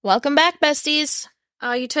Welcome back, besties.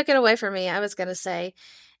 Oh, you took it away from me. I was going to say,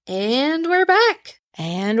 and we're back.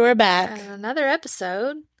 And we're back. Another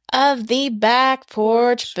episode of the Back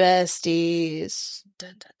Porch Besties.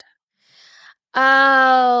 Dun, dun, dun.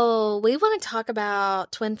 Oh, we want to talk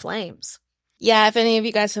about Twin Flames. Yeah, if any of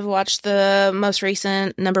you guys have watched the most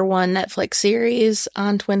recent #1 Netflix series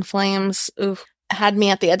on Twin Flames, had me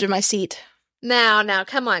at the edge of my seat. Now,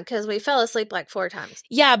 come on, because we fell asleep like 4 times.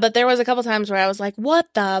 Yeah, but there was a couple times where I was like, what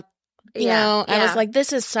the? I was like,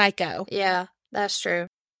 this is psycho. Yeah, that's true.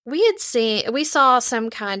 We saw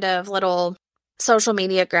some kind of little social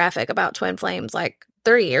media graphic about Twin Flames like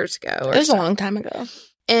 3 years ago. It was a long time ago.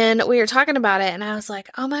 And we were talking about it, and I was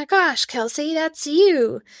like, oh my gosh, Kelsey, that's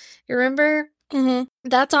you. You remember? Mm-hmm.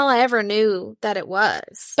 That's all I ever knew that it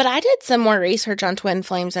was. But I did some more research on Twin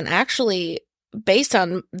Flames, and actually, based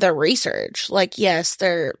on the research, like, yes,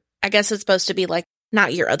 I guess it's supposed to be like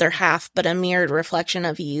not your other half, but a mirrored reflection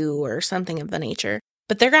of you or something of the nature.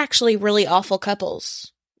 But they're actually really awful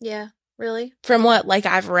couples. Yeah, really? From what, like,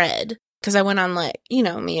 I've read. Because I went on, like,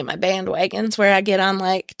 me and my bandwagons where I get on,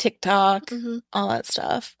 like, TikTok, all that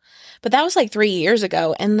stuff. But that was, like, 3 years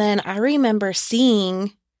ago. And then I remember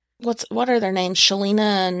seeing, what are their names? Shalina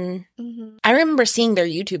and... I remember seeing their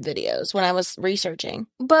YouTube videos when I was researching.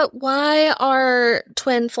 But why are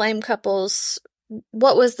twin flame couples...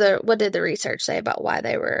 What did the research say about why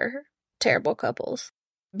they were terrible couples?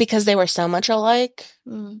 Because they were so much alike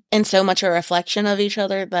and so much a reflection of each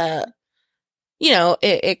other that...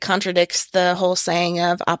 it contradicts the whole saying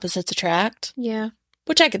of opposites attract. Yeah.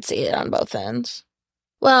 Which I could see it on both ends.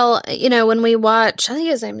 Well, when we watch, I think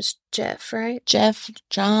his name is Jeff, right?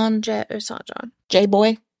 John. It's not John.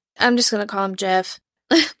 J-Boy. I'm just going to call him Jeff.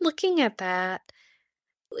 Looking at that,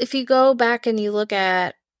 if you go back and you look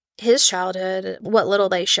at his childhood, what little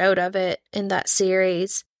they showed of it in that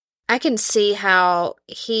series, I can see how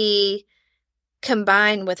he,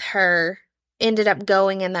 combined with her, ended up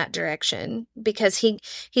going in that direction because he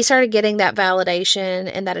started getting that validation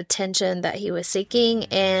and that attention that he was seeking,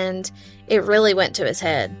 and it really went to his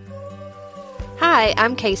head. Hi,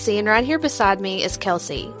 I'm Casey, and right here beside me is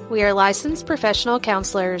Kelsey. We are licensed professional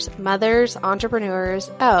counselors, mothers,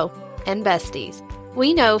 entrepreneurs, and besties.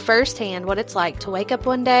 We know firsthand what it's like to wake up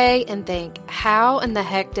one day and think, how in the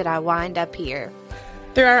heck did I wind up here?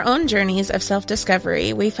 Through our own journeys of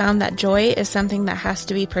self-discovery, we found that joy is something that has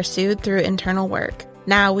to be pursued through internal work.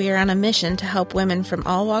 Now we are on a mission to help women from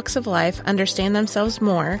all walks of life understand themselves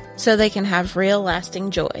more so they can have real,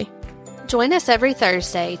 lasting joy. Join us every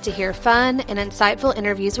Thursday to hear fun and insightful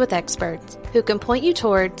interviews with experts who can point you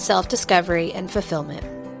toward self-discovery and fulfillment.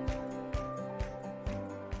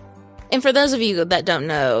 And for those of you that don't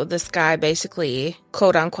know, this guy basically,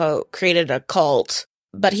 quote-unquote, created a cult.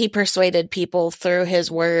 But he persuaded people through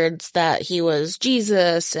his words that he was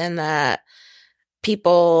Jesus and that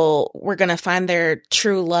people were going to find their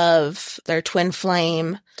true love, their twin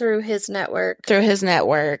flame. Through his network.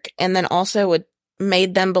 And then also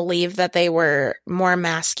made them believe that they were more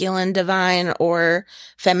masculine divine or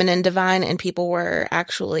feminine divine, and people were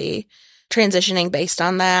actually transitioning based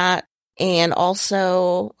on that. And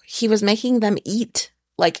also, he was making them eat.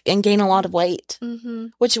 And gain a lot of weight,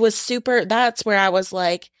 which was that's where I was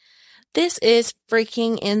like, this is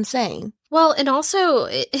freaking insane. Well, and also,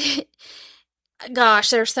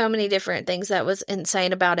 gosh, there's so many different things that was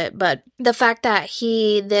insane about it. But the fact that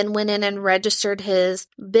he then went in and registered his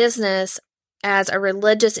business as a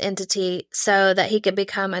religious entity so that he could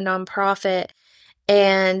become a nonprofit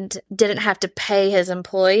and didn't have to pay his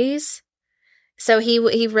employees. So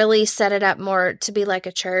he really set it up more to be like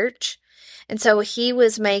a church. And so he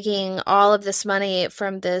was making all of this money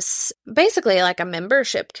from this, basically like a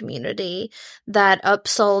membership community that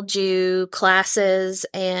upsold you classes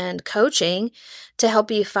and coaching to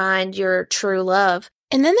help you find your true love.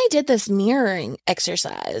 And then they did this mirroring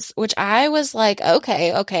exercise, which I was like,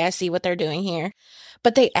 okay, I see what they're doing here.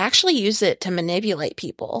 But they actually use it to manipulate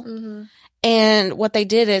people. And what they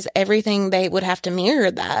did is everything they would have to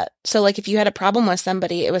mirror that. So if you had a problem with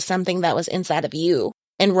somebody, it was something that was inside of you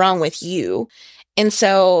and wrong with you. And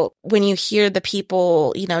so when you hear the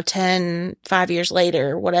people, 5 years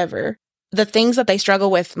later, whatever, the things that they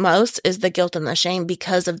struggle with most is the guilt and the shame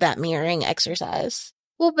because of that mirroring exercise.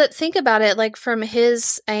 Well, but think about it, from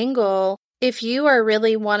his angle, if you are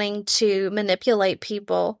really wanting to manipulate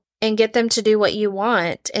people and get them to do what you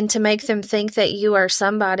want and to make them think that you are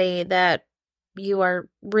somebody that you are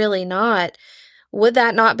really not, would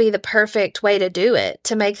that not be the perfect way to do it?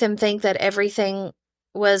 To make them think that everything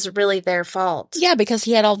was really their fault. Yeah, because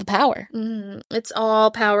he had all the power. It's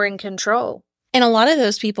all power and control. And a lot of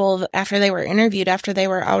those people, after they were interviewed, after they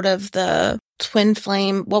were out of the twin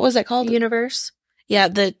flame, what was it called? Universe. Yeah,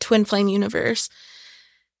 the twin flame universe.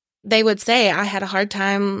 They would say I had a hard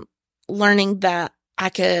time learning that I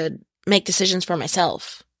could make decisions for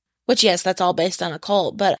myself. Which, yes, that's all based on a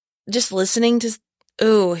cult, but just listening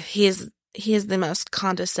to, he is the most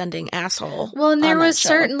condescending asshole. Well, and there was show.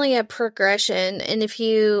 certainly a progression. And if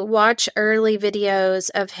you watch early videos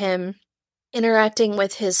of him interacting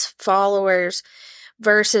with his followers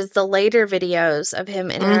versus the later videos of him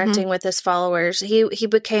interacting with his followers, he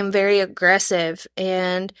became very aggressive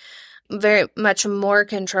and very much more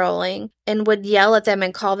controlling, and would yell at them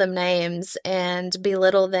and call them names and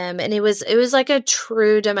belittle them. And it was like a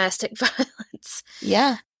true domestic violence.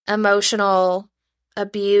 Yeah. Emotional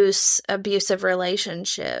abusive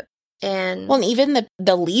relationship. And even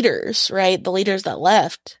the leaders, right? The leaders that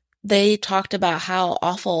left, they talked about how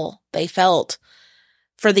awful they felt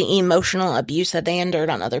for the emotional abuse that they endured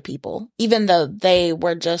on other people, even though they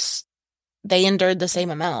endured the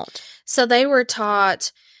same amount. So they were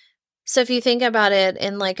taught. So if you think about it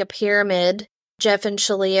in like a pyramid, Jeff and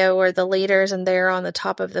Shalia were the leaders and they're on the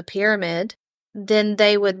top of the pyramid. Then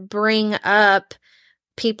they would bring up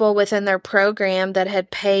people within their program that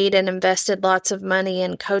had paid and invested lots of money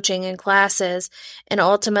in coaching and classes and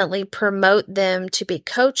ultimately promote them to be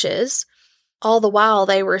coaches. All the while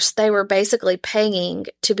they were basically paying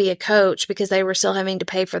to be a coach because they were still having to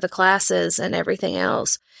pay for the classes and everything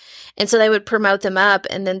else. And so they would promote them up,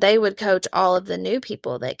 and then they would coach all of the new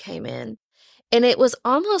people that came in. And it was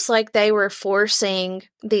almost like they were forcing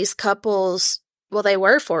these couples. Well, they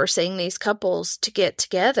were forcing these couples to get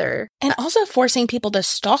together. And also forcing people to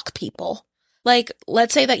stalk people. Like,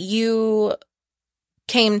 let's say that you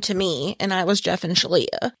came to me and I was Jeff and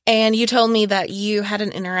Shalia, and you told me that you had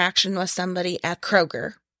an interaction with somebody at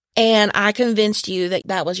Kroger, and I convinced you that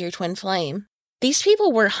that was your twin flame. These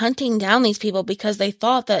people were hunting down these people because they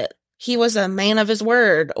thought that he was a man of his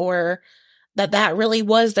word, or that really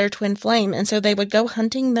was their twin flame. And so they would go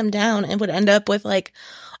hunting them down and would end up with like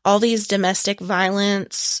all these domestic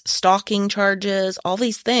violence, stalking charges, all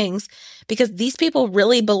these things, because these people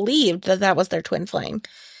really believed that that was their twin flame.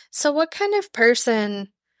 So what kind of person,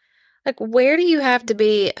 like, where do you have to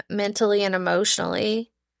be mentally and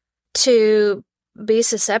emotionally to be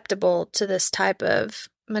susceptible to this type of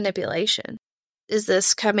manipulation? Is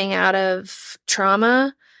this coming out of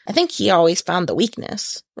trauma? I think he always found the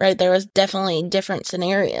weakness, right? There was definitely different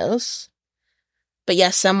scenarios. But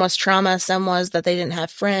yes, some was trauma, some was that they didn't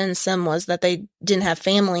have friends, some was that they didn't have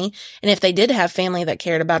family. And if they did have family that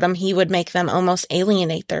cared about them, he would make them almost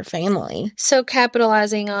alienate their family. So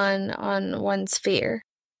capitalizing on one's fear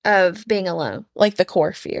of being alone. Like the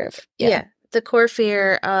core fear of, yeah the core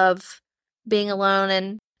fear of being alone.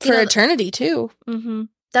 And for eternity, too. Mm-hmm.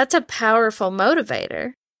 That's a powerful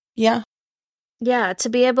motivator. Yeah. Yeah, to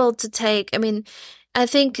be able to take, I mean, I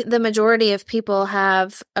think the majority of people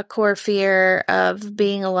have a core fear of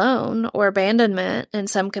being alone or abandonment in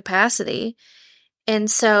some capacity. And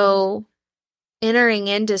so entering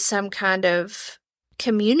into some kind of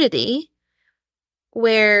community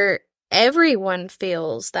where everyone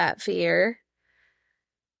feels that fear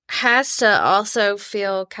has to also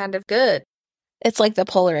feel kind of good. It's like the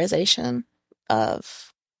polarization of...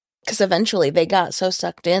 Because eventually they got so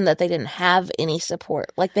sucked in that they didn't have any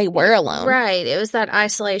support. Like they were alone. Right. It was that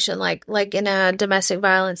isolation, like in a domestic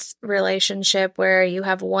violence relationship where you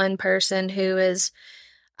have one person who is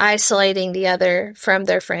isolating the other from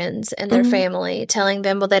their friends and their family, telling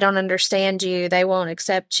them, well, they don't understand you. They won't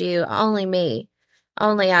accept you. Only me.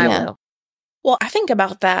 Only I will. Well, I think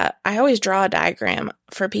about that. I always draw a diagram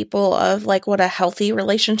for people of like what a healthy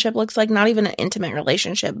relationship looks like. Not even an intimate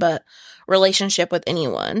relationship, but relationship with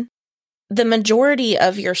anyone. The majority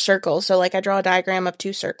of your circle, so like I draw a diagram of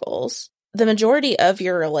 2 circles, the majority of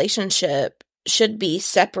your relationship should be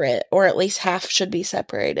separate, or at least half should be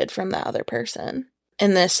separated from the other person.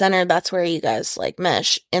 In the center, that's where you guys like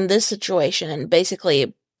mesh. In this situation,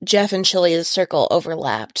 basically, Jeff and Shalia's circle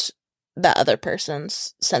overlapped the other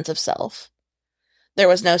person's sense of self. There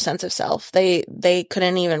was no sense of self. They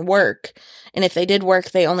couldn't even work. And if they did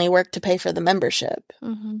work, they only worked to pay for the membership.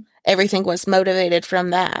 Mm-hmm. Everything was motivated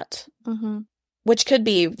from that, which could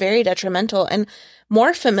be very detrimental and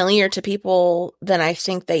more familiar to people than I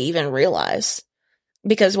think they even realize.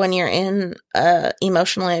 Because when you're in a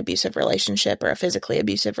emotionally abusive relationship or a physically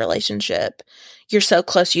abusive relationship, you're so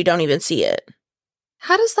close you don't even see it.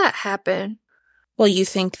 How does that happen? Well, you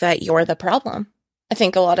think that you're the problem. I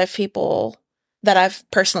think a lot of people that I've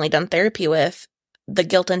personally done therapy with, the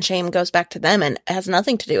guilt and shame goes back to them and has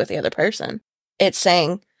nothing to do with the other person. It's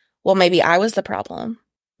saying, well, maybe I was the problem.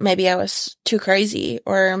 Maybe I was too crazy,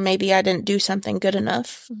 or maybe I didn't do something good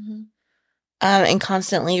enough. and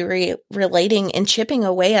constantly relating and chipping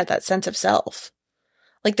away at that sense of self.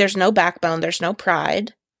 Like, there's no backbone, there's no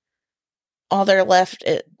pride. All they're left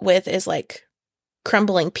with is like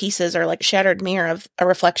crumbling pieces or like shattered mirror of a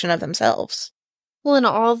reflection of themselves. Well, and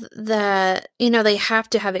all that, they have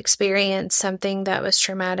to have experienced something that was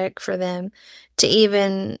traumatic for them to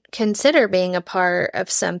even consider being a part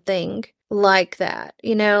of something like that,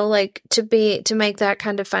 like to make that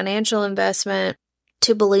kind of financial investment,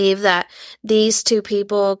 to believe that these two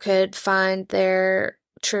people could find their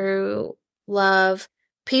true love.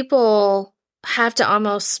 People have to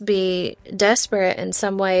almost be desperate in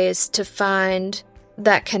some ways to find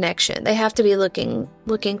that connection. They have to be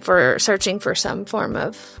searching for some form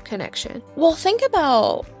of connection. Well, think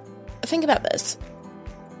about this.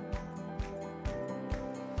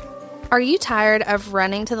 Are you tired of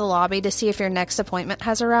running to the lobby to see if your next appointment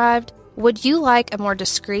has arrived? Would you like a more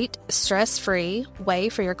discreet, stress-free way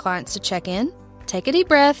for your clients to check in? Take a deep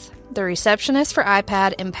breath. The Receptionist for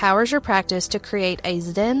iPad empowers your practice to create a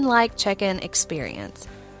Zen-like check-in experience.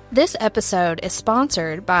 This episode is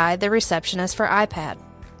sponsored by The Receptionist for iPad.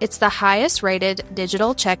 It's the highest-rated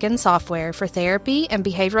digital check-in software for therapy and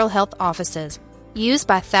behavioral health offices, used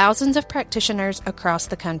by thousands of practitioners across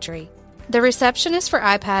the country. The Receptionist for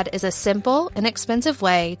iPad is a simple, inexpensive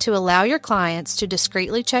way to allow your clients to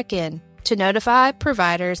discreetly check in, to notify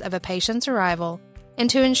providers of a patient's arrival, and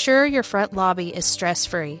to ensure your front lobby is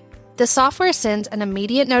stress-free. The software sends an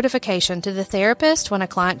immediate notification to the therapist when a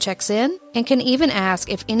client checks in and can even ask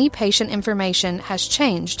if any patient information has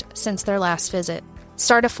changed since their last visit.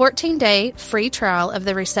 Start a 14-day free trial of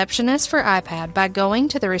The Receptionist for iPad by going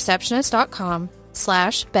to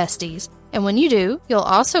thereceptionist.com/besties. And when you do, you'll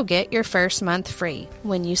also get your first month free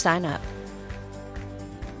when you sign up.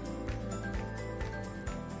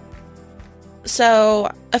 So,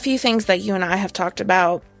 a few things that you and I have talked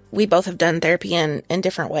about. We both have done therapy in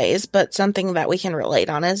different ways, but something that we can relate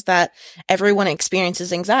on is that everyone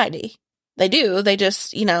experiences anxiety. They do. They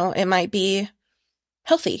just, it might be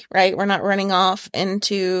healthy, right? We're not running off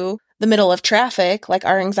into the middle of traffic. Like,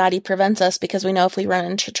 our anxiety prevents us because we know if we run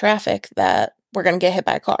into traffic that we're going to get hit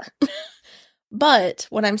by a car. But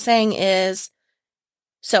what I'm saying is,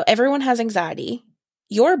 so everyone has anxiety.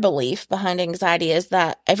 Your belief behind anxiety is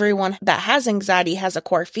that everyone that has anxiety has a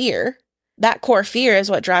core fear. That core fear is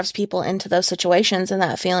what drives people into those situations and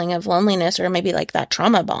that feeling of loneliness, or maybe like that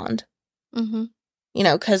trauma bond. Mm-hmm.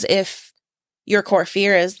 Because if your core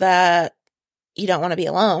fear is that you don't want to be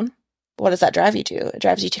alone, what does that drive you to? It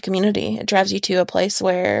drives you to community. It drives you to a place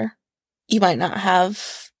where you might not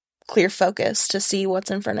have clear focus to see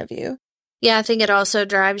what's in front of you. Yeah, I think it also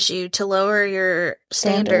drives you to lower your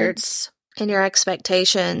standards and your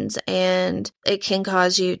expectations, and it can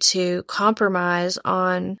cause you to compromise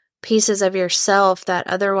on pieces of yourself that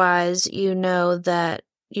otherwise that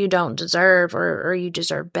you don't deserve, or you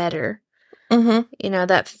deserve better. Mm-hmm.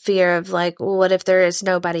 That fear of like, well, what if there is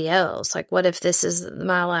nobody else? Like, what if this is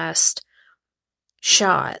my last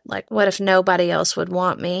shot? Like, what if nobody else would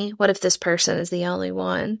want me? What if this person is the only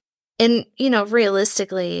one? And,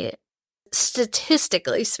 realistically,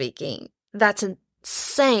 statistically speaking, that's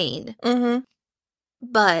insane. Mm-hmm.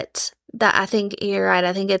 But that, I think you're right.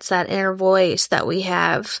 I think it's that inner voice that we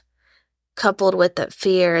have coupled with that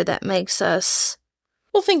fear that makes us.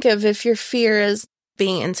 Well, think of if your fear is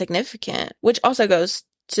being insignificant, which also goes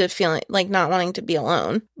to feeling like not wanting to be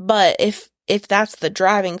alone. But if that's the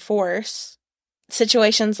driving force,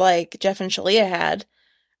 situations like Jeff and Shalia had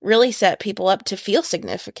really set people up to feel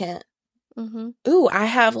significant. Mm-hmm. Ooh, I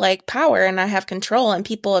have like power and I have control and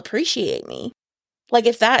people appreciate me. Like,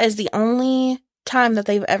 if that is the only time that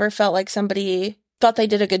they've ever felt like somebody thought they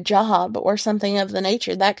did a good job or something of the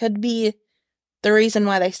nature, that could be the reason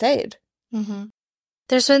why they stayed. Mm-hmm.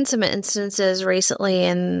 There's been some instances recently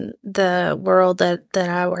in the world that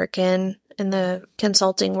I work in the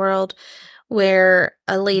consulting world, where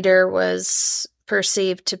a leader was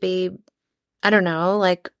perceived to be, I don't know,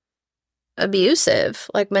 like abusive,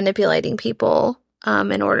 like manipulating people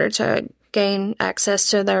in order to gain access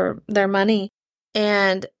to their money.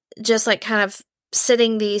 And just like kind of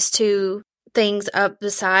sitting these two things up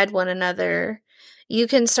beside one another, you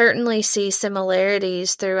can certainly see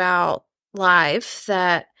similarities throughout life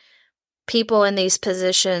that people in these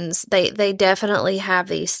positions, they definitely have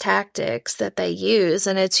these tactics that they use.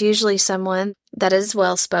 And it's usually someone that is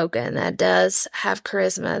well-spoken, that does have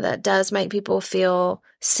charisma, that does make people feel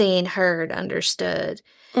seen, heard, understood.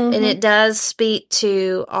 Mm-hmm. And it does speak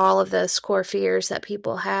to all of those core fears that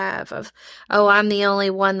people have of, oh, I'm the only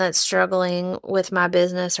one that's struggling with my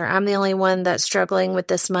business, or I'm the only one that's struggling with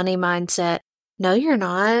this money mindset. No, you're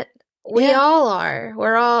not. We all are.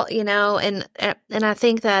 We're all, and I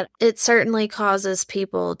think that it certainly causes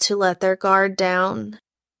people to let their guard down.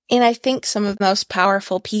 And I think some of the most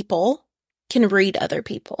powerful people can read other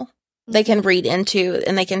people. Mm-hmm. They can read into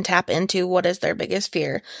and they can tap into what is their biggest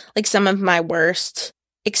fear. Like some of my worst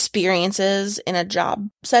experiences in a job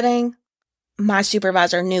setting, my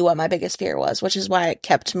supervisor knew what my biggest fear was, which is why it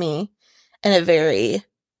kept me in a very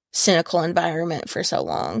cynical environment for so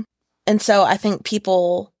long. And so I think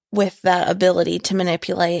people with that ability to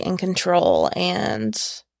manipulate and control and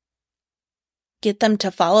get them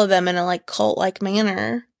to follow them in a like cult-like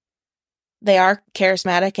manner, they are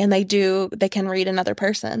charismatic and they can read another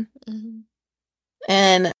person. Mm-hmm.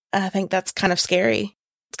 And I think that's kind of scary.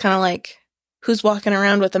 It's kind of like, who's walking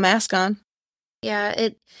around with a mask on? Yeah,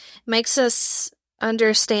 it makes us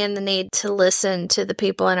understand the need to listen to the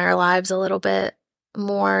people in our lives a little bit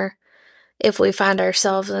more if we find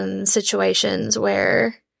ourselves in situations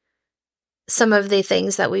where some of the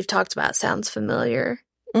things that we've talked about sounds familiar.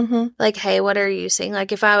 Mm-hmm. Like, hey, what are you seeing?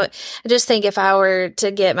 Like I just think if I were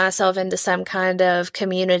to get myself into some kind of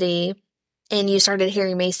community and you started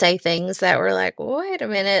hearing me say things that were like, wait a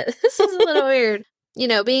minute, this is a little weird,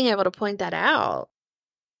 being able to point that out.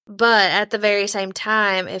 But at the very same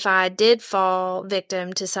time, if I did fall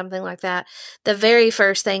victim to something like that, the very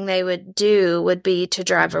first thing they would do would be to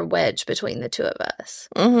drive a wedge between the two of us.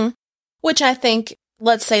 Mm-hmm. Which I think,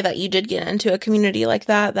 let's say that you did get into a community like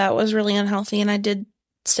that, that was really unhealthy, and I did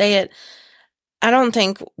say it. I don't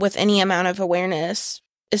think with any amount of awareness,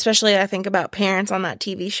 especially I think about parents on that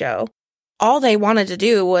TV show, all they wanted to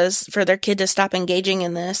do was for their kid to stop engaging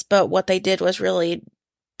in this, but what they did was really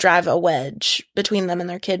drive a wedge between them and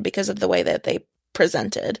their kid because of the way that they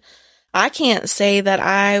presented. I can't say that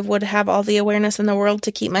I would have all the awareness in the world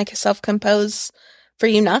to keep myself composed for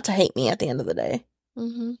you not to hate me at the end of the day.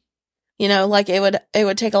 Mm-hmm. Like it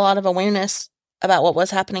would take a lot of awareness about what was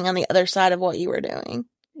happening on the other side of what you were doing.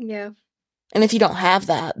 Yeah. And if you don't have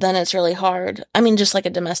that, then it's really hard. I mean, just like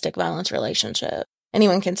a domestic violence relationship.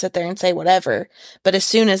 Anyone can sit there and say whatever. But as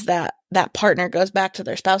soon as that partner goes back to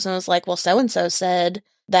their spouse and is like, well, so-and-so said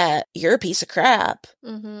that you're a piece of crap.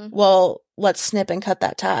 Mm-hmm. Well, let's snip and cut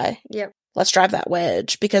that tie. Yep. Let's drive that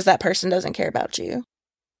wedge because that person doesn't care about you.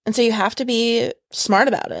 And so you have to be smart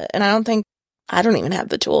about it. And I don't even have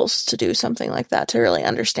the tools to do something like that, to really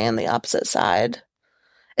understand the opposite side,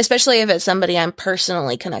 especially if it's somebody I'm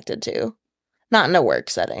personally connected to, not in a work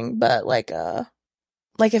setting, but like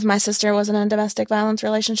if my sister was in a domestic violence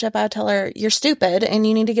relationship, I would tell her, you're stupid and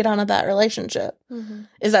you need to get out of that relationship. Mm-hmm.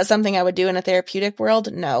 Is that something I would do in a therapeutic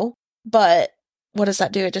world? No. But what does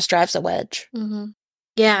that do? It just drives a wedge. Mm-hmm.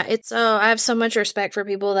 Yeah. I have so much respect for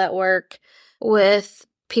people that work with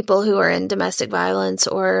people who are in domestic violence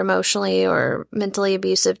or emotionally or mentally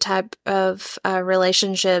abusive type of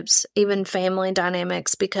relationships, even family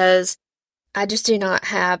dynamics, because I just do not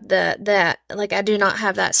have I do not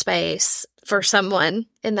have that space for someone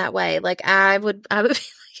in that way. Like I would be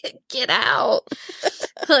like, get out.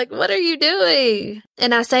 Like, what are you doing?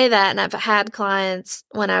 And I say that, and I've had clients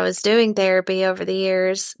when I was doing therapy over the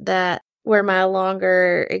years that were my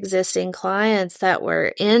longer existing clients that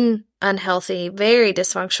were in unhealthy, very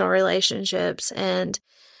dysfunctional relationships. And,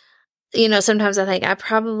 sometimes I think I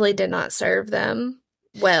probably did not serve them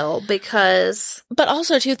well because... But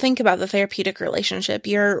also, to think about the therapeutic relationship,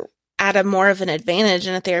 you're at a more of an advantage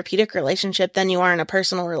in a therapeutic relationship than you are in a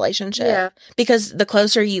personal relationship. Yeah. Because the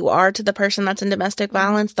closer you are to the person that's in domestic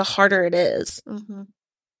violence, the harder it is. Mm-hmm.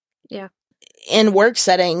 Yeah. In work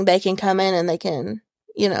setting, they can come in and they can,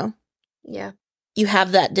 Yeah. You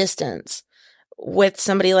have that distance. With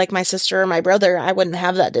somebody like my sister or my brother, I wouldn't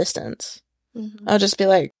have that distance. Mm-hmm. I'll just be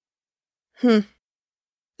like,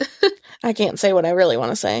 I can't say what I really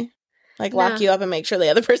want to say. Like, lock you up and make sure the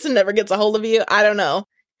other person never gets a hold of you. I don't know.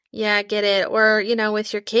 Yeah, I get it. Or,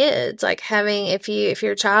 with your kids, like if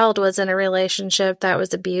your child was in a relationship that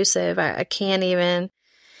was abusive, I can't even,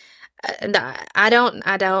 I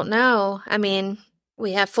don't know. I mean,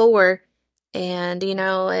 we have 4 and,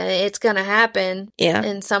 it's going to happen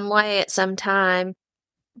in some way at some time.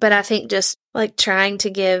 But I think just like trying to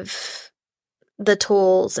give the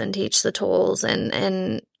tools and teach the tools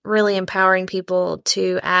and really empowering people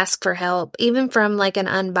to ask for help, even from like an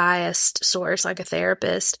unbiased source, like a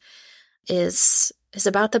therapist, is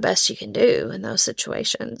about the best you can do in those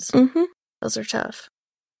situations. Mm-hmm. Those are tough.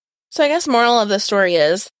 So I guess moral of the story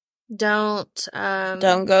is don't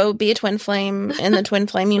go be a twin flame in the twin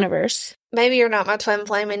flame universe. Maybe you're not my twin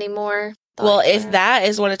flame anymore. Well, if that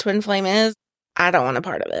is what a twin flame is, I don't want a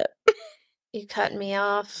part of it. You cutting me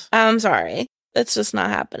off. I'm sorry. It's just not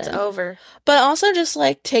happening. It's over. But also just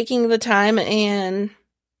like taking the time and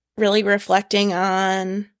really reflecting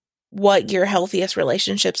on what your healthiest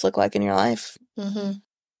relationships look like in your life. Mm-hmm.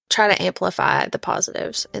 Try to amplify the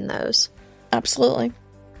positives in those. Absolutely.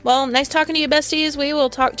 Well, nice talking to you, besties. We will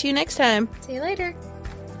talk to you next time. See you later.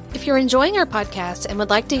 If you're enjoying our podcast and would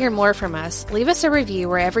like to hear more from us, leave us a review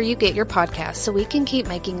wherever you get your podcasts so we can keep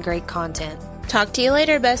making great content. Talk to you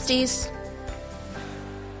later, besties.